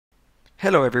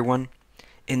Hello everyone.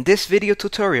 In this video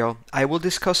tutorial, I will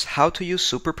discuss how to use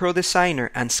SuperPro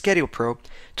Designer and SchedulePro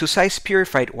to size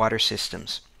purified water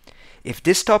systems. If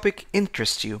this topic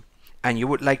interests you and you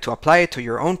would like to apply it to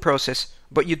your own process,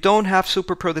 but you don't have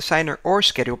SuperPro Designer or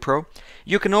SchedulePro,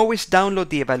 you can always download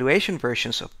the evaluation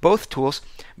versions of both tools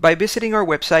by visiting our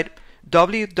website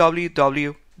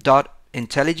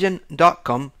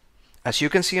www.intelligen.com, as you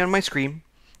can see on my screen,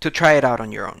 to try it out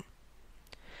on your own.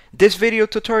 This video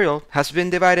tutorial has been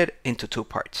divided into two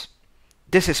parts.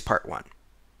 This is part 1.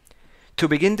 To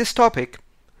begin this topic,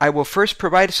 I will first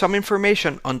provide some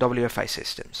information on WFI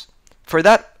systems. For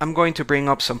that, I'm going to bring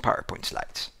up some PowerPoint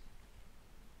slides.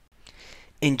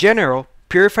 In general,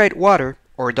 purified water,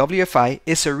 or WFI,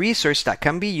 is a resource that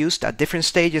can be used at different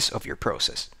stages of your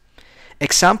process.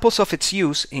 Examples of its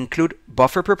use include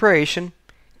buffer preparation,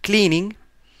 cleaning,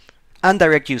 and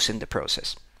direct use in the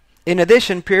process. In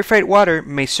addition, purified water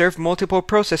may serve multiple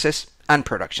processes and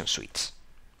production suites.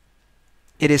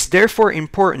 It is therefore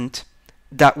important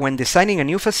that when designing a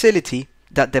new facility,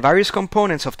 that the various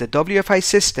components of the WFI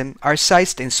system are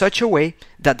sized in such a way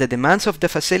that the demands of the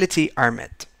facility are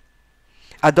met.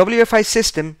 A WFI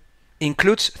system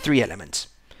includes 3 elements.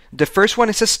 The first one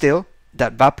is a still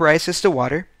that vaporizes the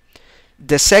water.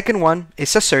 The second one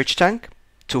is a surge tank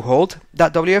to hold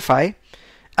that WFI.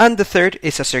 And the third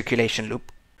is a circulation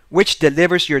loop, which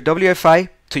delivers your WFI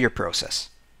to your process.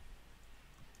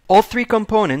 All 3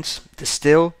 components, the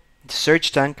still, the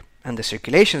surge tank, and the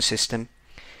circulation system,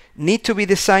 need to be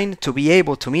designed to be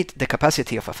able to meet the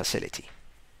capacity of a facility.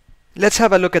 Let's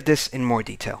have a look at this in more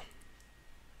detail.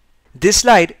 This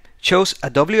slide shows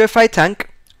a WFI tank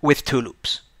with 2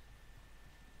 loops.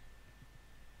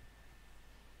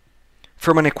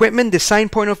 From an equipment design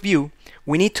point of view,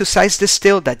 we need to size the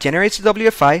still that generates the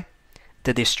WFI,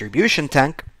 the distribution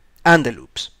tank, and the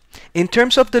loops. In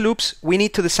terms of the loops, we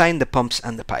need to design the pumps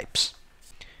and the pipes.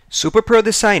 SuperPro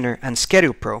Designer and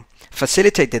SchedulePro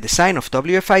facilitate the design of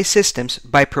WFI systems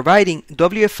by providing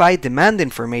WFI demand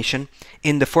information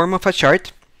in the form of a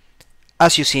chart,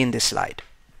 as you see in this slide.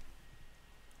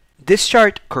 This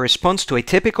chart corresponds to a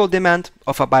typical demand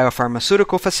of a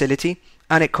biopharmaceutical facility,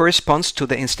 and it corresponds to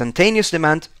the instantaneous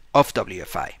demand of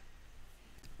WFI.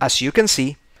 As you can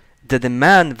see, the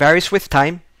demand varies with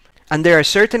time, and there are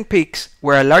certain peaks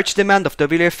where a large demand of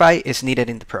WFI is needed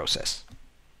in the process.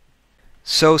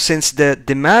 So since the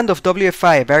demand of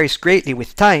WFI varies greatly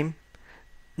with time,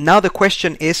 now the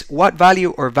question is what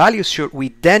value or values should we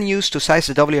then use to size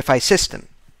the WFI system?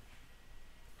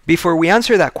 Before we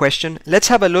answer that question, let's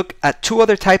have a look at 2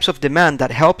 other types of demand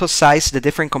that help us size the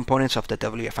different components of the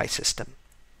WFI system.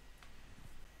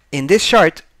 In this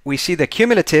chart, we see the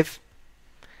cumulative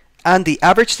and the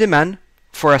average demand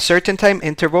for a certain time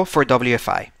interval for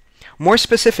WFI. More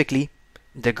specifically,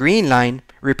 the green line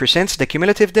represents the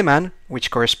cumulative demand, which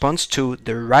corresponds to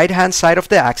the right-hand side of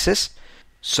the axis,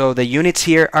 so the units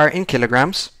here are in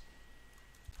kilograms,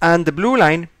 and the blue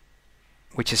line,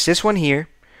 which is this one here,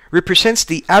 represents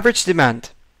the average demand.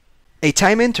 A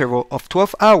time interval of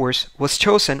 12 hours was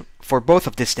chosen for both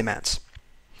of these demands.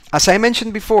 As I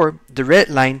mentioned before, the red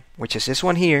line, which is this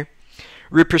one here,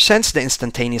 represents the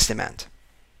instantaneous demand.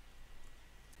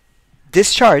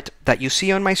 This chart that you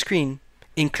see on my screen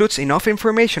includes enough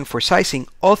information for sizing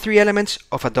all 3 elements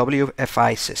of a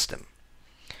WFI system.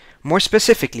 More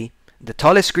specifically, the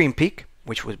tallest green peak,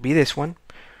 which would be this one,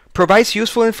 provides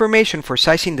useful information for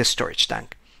sizing the storage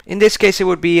tank. In this case, it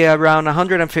would be around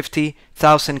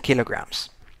 150,000 kilograms.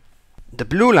 The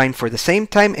blue line for the same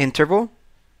time interval,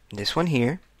 this one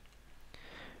here,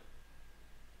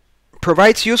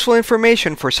 provides useful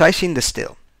information for sizing the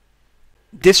still.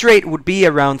 This rate would be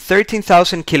around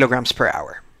 13,000 kilograms per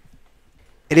hour.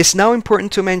 It is now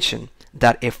important to mention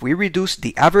that if we reduce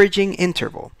the averaging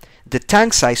interval, the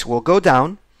tank size will go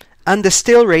down and the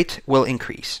still rate will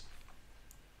increase.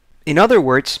 In other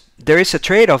words, there is a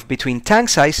trade-off between tank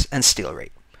size and still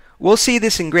rate. We'll see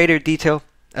this in greater detail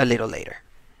a little later.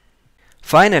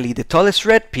 Finally, the tallest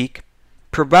red peak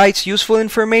provides useful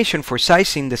information for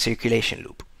sizing the circulation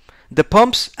loop. The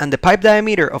pumps and the pipe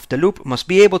diameter of the loop must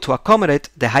be able to accommodate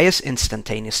the highest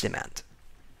instantaneous demand.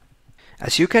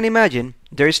 As you can imagine,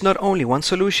 there is not only one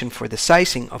solution for the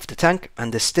sizing of the tank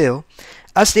and the still,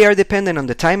 as they are dependent on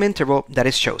the time interval that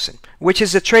is chosen, which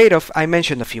is the trade-off I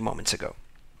mentioned a few moments ago.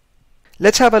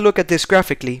 Let's have a look at this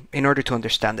graphically in order to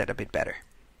understand it a bit better.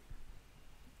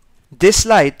 This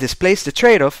slide displays the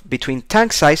trade-off between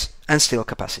tank size and still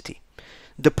capacity.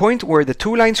 The point where the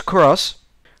 2 lines cross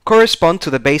correspond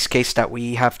to the base case that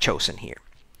we have chosen here.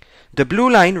 The blue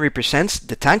line represents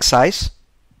the tank size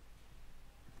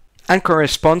and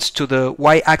corresponds to the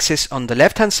y-axis on the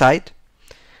left-hand side,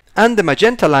 and the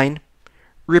magenta line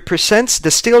represents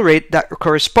the still rate that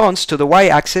corresponds to the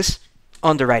y-axis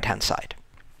on the right-hand side.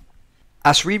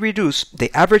 As we reduce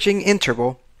the averaging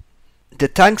interval, the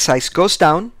tank size goes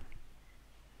down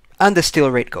and the still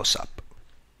rate goes up.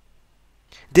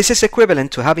 This is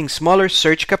equivalent to having smaller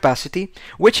surge capacity,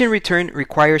 which in return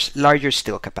requires larger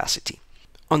still capacity.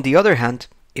 On the other hand,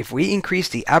 if we increase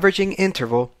the averaging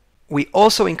interval, we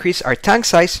also increase our tank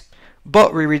size,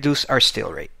 but we reduce our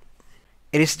still rate.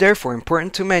 It is therefore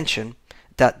important to mention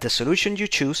that the solution you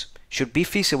choose should be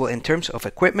feasible in terms of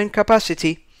equipment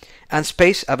capacity and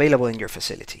space available in your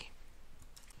facility.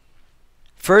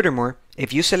 Furthermore,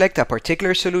 if you select a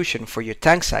particular solution for your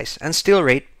tank size and still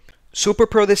rate,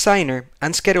 SuperPro Designer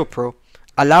and SchedulePro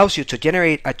allows you to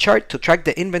generate a chart to track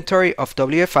the inventory of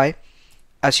WFI,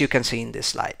 as you can see in this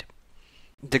slide.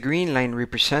 The green line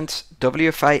represents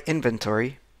WFI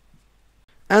inventory,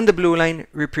 and the blue line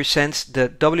represents the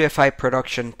WFI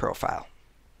production profile.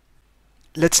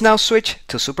 Let's now switch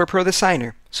to SuperPro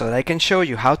Designer so that I can show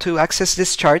you how to access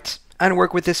this chart and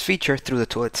work with this feature through the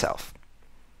tool itself.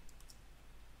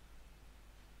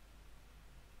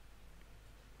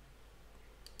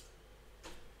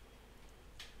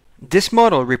 This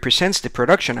model represents the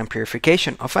production and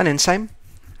purification of an enzyme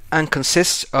and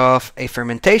consists of a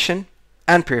fermentation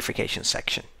and purification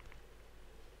section.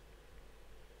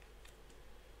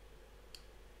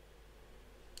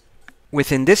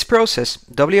 Within this process,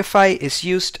 WFI is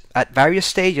used at various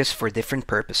stages for different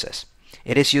purposes.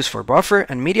 It is used for buffer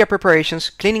and media preparations,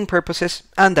 cleaning purposes,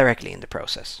 and directly in the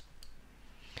process.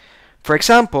 For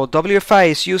example, WFI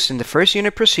is used in the first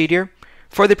unit procedure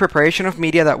for the preparation of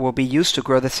media that will be used to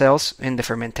grow the cells in the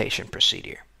fermentation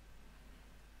procedure.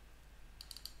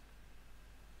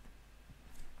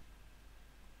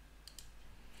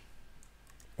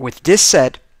 With this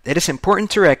said, it is important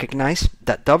to recognize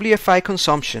that WFI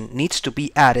consumption needs to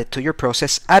be added to your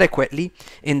process adequately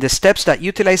in the steps that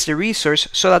utilize the resource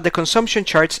so that the consumption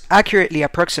charts accurately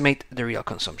approximate the real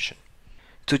consumption.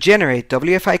 To generate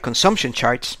WFI consumption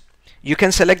charts, you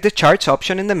can select the Charts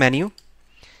option in the menu,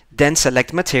 then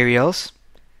select Materials,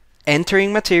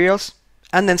 Entering Materials,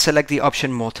 and then select the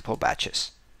option Multiple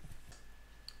Batches.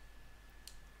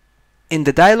 In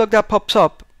the dialog that pops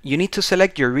up, you need to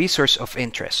select your resource of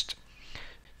interest.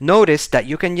 Notice that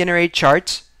you can generate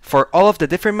charts for all of the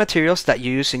different materials that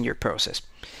you use in your process.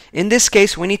 In this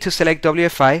case, we need to select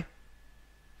WFI,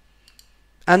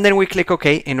 and then we click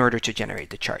OK in order to generate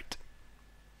the chart.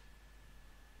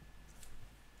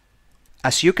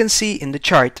 As you can see in the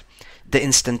chart, the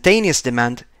instantaneous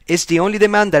demand is the only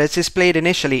demand that is displayed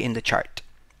initially in the chart.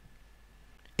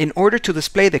 In order to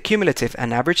display the cumulative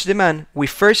and average demand, we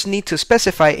first need to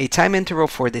specify a time interval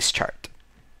for this chart.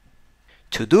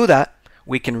 To do that,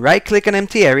 we can right-click an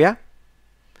empty area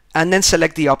and then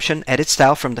select the option Edit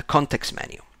Style from the context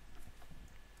menu.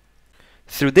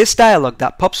 Through this dialog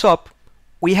that pops up,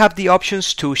 we have the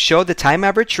options to show the time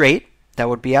average rate, that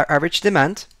would be our average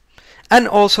demand, and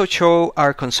also show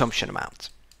our consumption amount.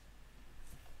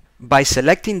 By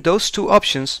selecting those two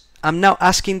options, I'm now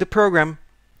asking the program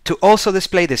to also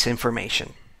display this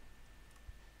information.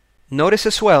 Notice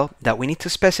as well that we need to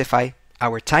specify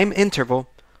our time interval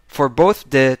for both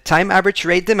the time average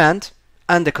rate demand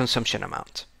and the consumption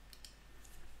amount.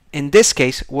 In this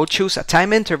case, we'll choose a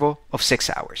time interval of 6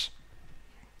 hours.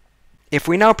 If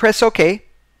we now press OK,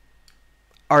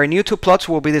 our new two plots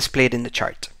will be displayed in the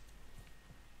chart.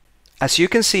 As you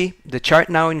can see, the chart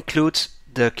now includes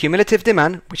the cumulative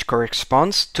demand, which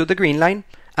corresponds to the green line,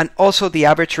 and also the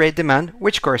average rate demand,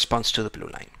 which corresponds to the blue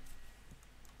line.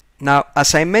 Now,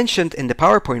 as I mentioned in the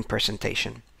PowerPoint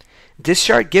presentation, this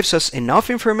chart gives us enough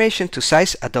information to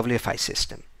size a WFI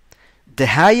system. The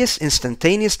highest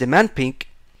instantaneous demand peak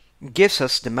gives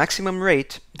us the maximum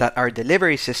rate that our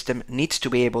delivery system needs to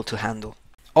be able to handle.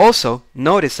 Also,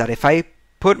 notice that if I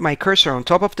put my cursor on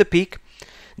top of the peak,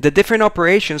 the different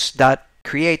operations that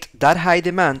create that high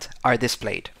demand are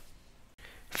displayed.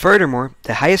 Furthermore,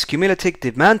 the highest cumulative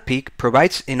demand peak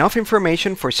provides enough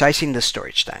information for sizing the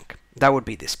storage tank. That would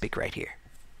be this peak right here.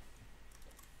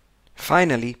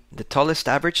 Finally, the tallest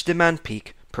average demand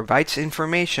peak provides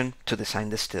information to design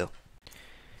the still.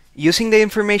 Using the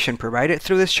information provided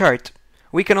through this chart,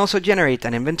 we can also generate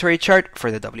an inventory chart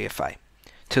for the WFI.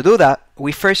 To do that,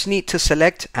 we first need to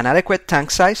select an adequate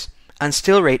tank size and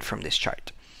still rate from this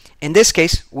chart. In this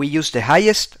case, we use the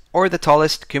highest or the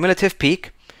tallest cumulative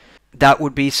peak. That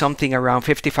would be something around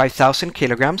 55,000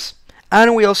 kilograms.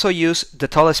 And we also use the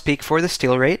tallest peak for the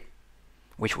still rate,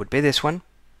 which would be this one.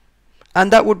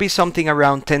 And that would be something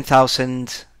around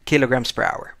 10,000 kilograms per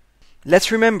hour.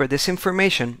 Let's remember this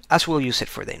information as we'll use it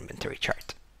for the inventory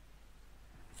chart.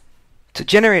 To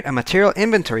generate a material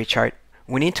inventory chart,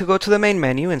 we need to go to the main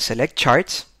menu and select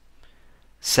Charts,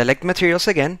 select Materials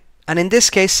again, and in this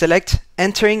case select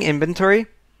Entering Inventory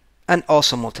and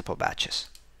also Multiple Batches.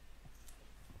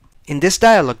 In this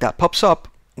dialog that pops up,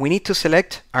 we need to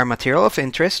select our material of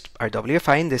interest, our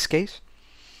WFI in this case,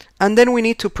 and then we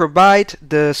need to provide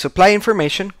the supply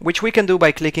information, which we can do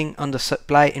by clicking on the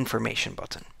Supply Information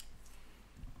button.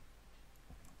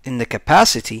 In the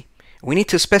capacity, we need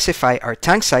to specify our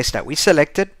tank size that we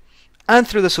selected, and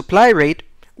through the supply rate,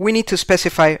 we need to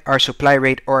specify our supply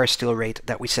rate or our still rate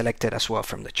that we selected as well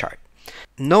from the chart.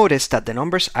 Notice that the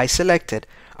numbers I selected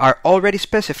are already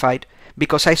specified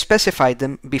because I specified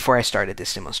them before I started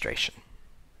this demonstration.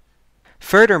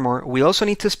 Furthermore, we also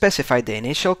need to specify the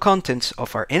initial contents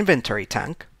of our inventory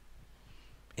tank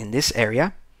in this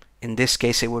area. In this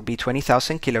case, it would be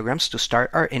 20,000 kilograms to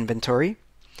start our inventory.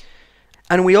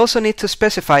 And we also need to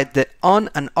specify the on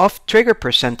and off trigger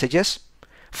percentages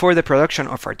for the production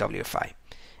of our WFI.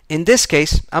 In this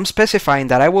case, I'm specifying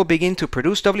that I will begin to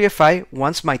produce WFI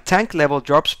once my tank level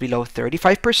drops below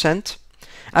 35%,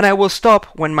 and I will stop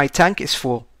when my tank is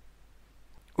full.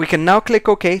 We can now click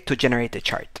OK to generate the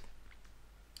chart.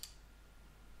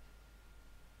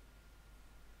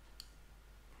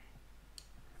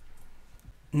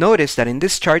 Notice that in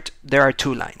this chart there are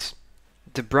two lines.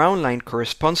 The brown line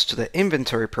corresponds to the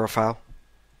inventory profile,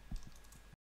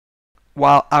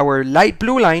 while our light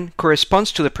blue line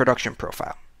corresponds to the production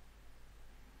profile.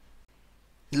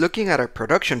 Looking at our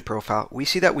production profile, we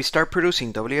see that we start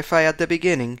producing WFI at the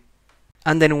beginning,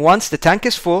 and then once the tank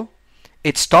is full,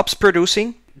 it stops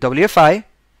producing WFI,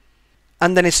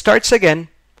 and then it starts again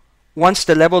once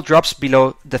the level drops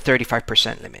below the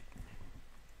 35% limit.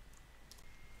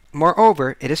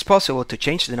 Moreover, it is possible to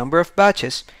change the number of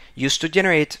batches used to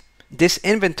generate this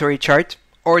inventory chart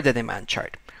or the demand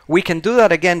chart. We can do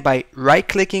that again by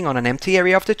right-clicking on an empty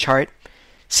area of the chart,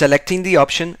 selecting the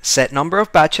option Set Number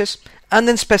of Batches, and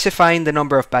then specifying the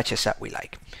number of batches that we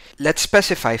like. Let's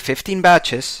specify 15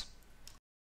 batches.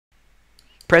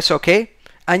 Press OK,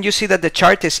 and you see that the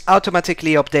chart is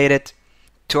automatically updated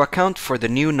to account for the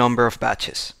new number of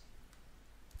batches.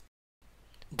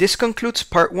 This concludes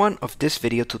part 1 of this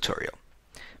video tutorial.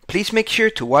 Please make sure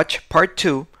to watch part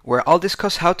 2, where I'll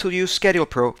discuss how to use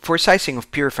SchedulePro for sizing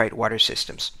of purified water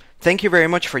systems. Thank you very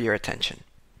much for your attention.